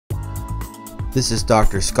This is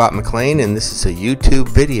Dr. Scott McLean, and this is a YouTube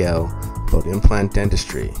video about implant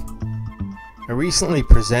dentistry. I recently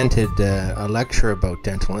presented a lecture about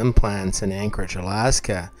dental implants in Anchorage,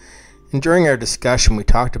 Alaska, and during our discussion we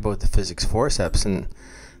talked about the Physics Forceps, and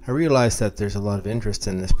I realized that there's a lot of interest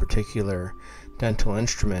in this particular dental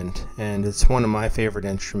instrument, and it's one of my favorite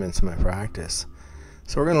instruments in my practice.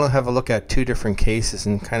 So we're going to have a look at two different cases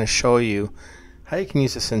and kind of show you how you can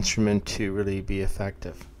use this instrument to really be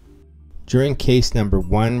effective. During case number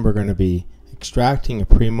 1, we're going to be extracting a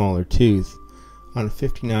premolar tooth on a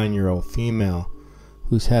 59-year-old female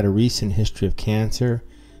who's had a recent history of cancer,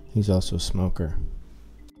 who's also a smoker.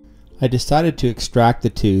 I decided to extract the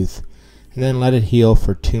tooth and then let it heal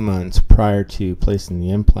for 2 months prior to placing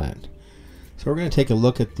the implant. So we're going to take a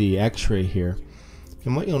look at the x-ray here,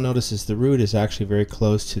 and what you'll notice is the root is actually very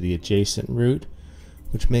close to the adjacent root,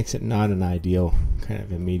 which makes it not an ideal kind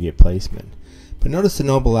of immediate placement. But notice the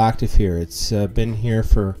noble active here. It's been here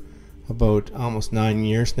for about almost 9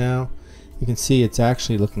 years now. You can see it's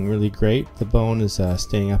actually looking really great. The bone is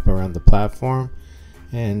staying up around the platform,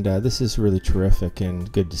 and this is really terrific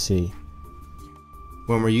and good to see.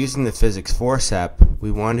 When we're using the Physics Forcep, we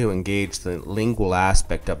want to engage the lingual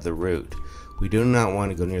aspect of the root. We do not want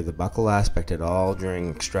to go near the buccal aspect at all during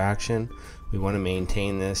extraction. We want to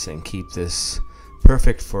maintain this and keep this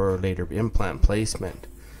perfect for later implant placement.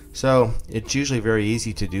 So it's usually very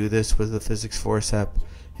easy to do this with the Physics Forcep,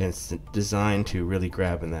 and it's designed to really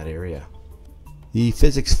grab in that area. The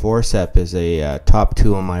Physics Forcep is a top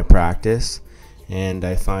tool in my practice, and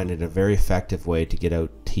I find it a very effective way to get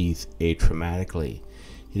out teeth atramatically.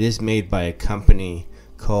 It is made by a company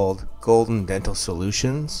called Golden Dental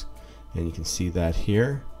Solutions, and you can see that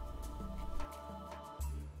here.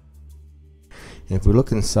 And if we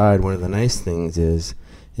look inside, one of the nice things is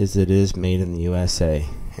it is made in the USA,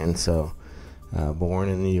 and so born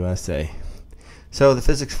in the USA. So the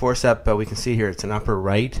Physics Forcep, we can see here it's an upper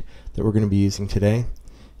right that we're going to be using today,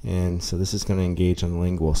 and so this is going to engage on the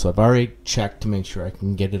lingual. So I've already checked to make sure I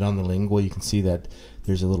can get it on the lingual. You can see that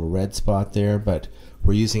there's a little red spot there, but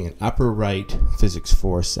we're using an upper right Physics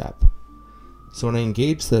Forcep. So when I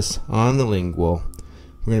engage this on the lingual,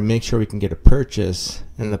 we're going to make sure we can get a purchase,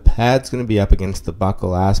 and the pad's going to be up against the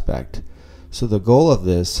buccal aspect. So the goal of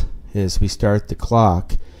this is we start the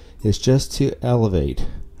clock is just to elevate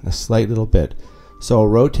a slight little bit. So I'll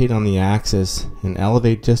rotate on the axis and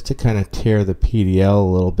elevate just to kind of tear the PDL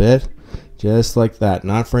a little bit, just like that.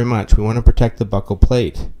 Not very much. We want to protect the buccal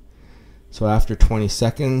plate. So after 20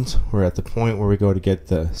 seconds, we're at the point where we go to get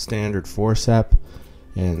the standard forcep,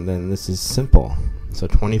 and then this is simple. So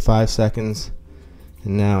 25 seconds,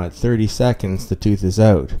 and now at 30 seconds the tooth is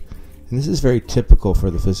out. And this is very typical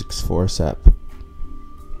for the Physics Forcep.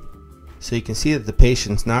 So you can see that the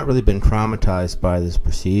patient's not really been traumatized by this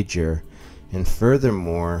procedure, and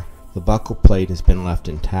furthermore the buccal plate has been left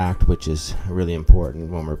intact, which is really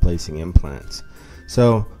important when we're placing implants.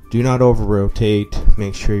 So do not over rotate.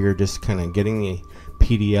 Make sure you're just kind of getting the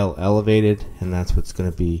PDL elevated, and that's what's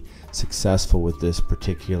going to be successful with this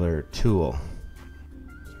particular tool.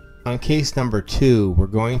 On case number 2, we're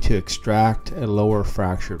going to extract a lower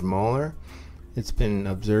fractured molar. It's been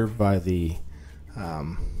observed by the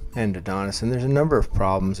endodontist, and there's a number of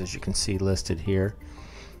problems, as you can see listed here.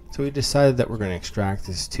 So we decided that we're going to extract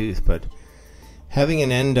this tooth, but having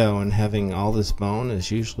an endo and having all this bone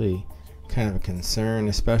is usually kind of a concern,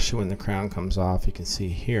 especially when the crown comes off. You can see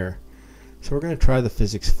here. So we're going to try the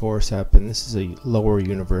Physics Forcep, and this is a lower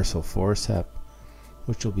universal forcep,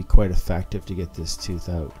 which will be quite effective to get this tooth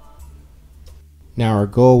out. Now our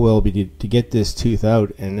goal will be to get this tooth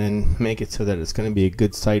out and then make it so that it's going to be a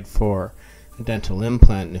good site for a dental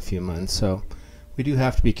implant in a few months. So we do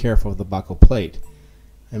have to be careful of the buccal plate.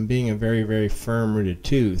 And being a very, very firm rooted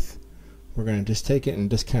tooth, we're going to just take it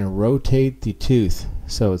and just kind of rotate the tooth.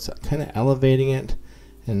 So it's kind of elevating it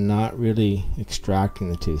and not really extracting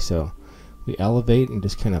the tooth. So we elevate and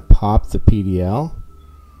just kind of pop the PDL.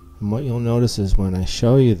 And what you'll notice is when I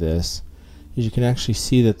show you this, is you can actually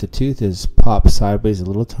see that the tooth is popped sideways a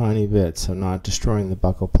little tiny bit, so not destroying the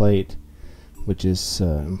buccal plate, which is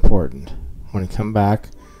important. When I come back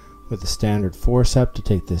with the standard forcep to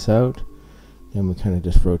take this out, then we kind of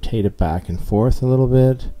just rotate it back and forth a little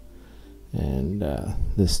bit, and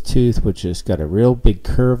this tooth, which has got a real big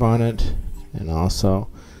curve on it and also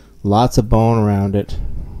lots of bone around it,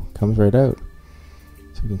 comes right out.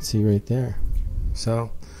 So you can see right there.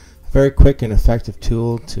 So very quick and effective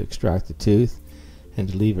tool to extract the tooth and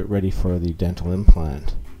to leave it ready for the dental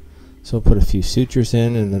implant. So we'll put a few sutures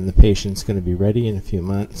in, and then the patient's going to be ready in a few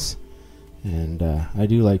months. And I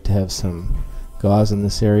do like to have some gauze in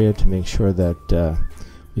this area to make sure that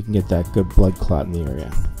you can get that good blood clot in the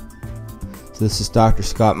area. So this is Dr.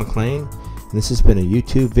 Scott McLean, and this has been a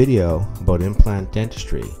YouTube video about implant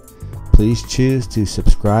dentistry. Please choose to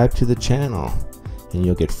subscribe to the channel and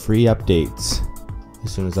you'll get free updates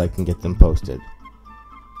as soon as I can get them posted.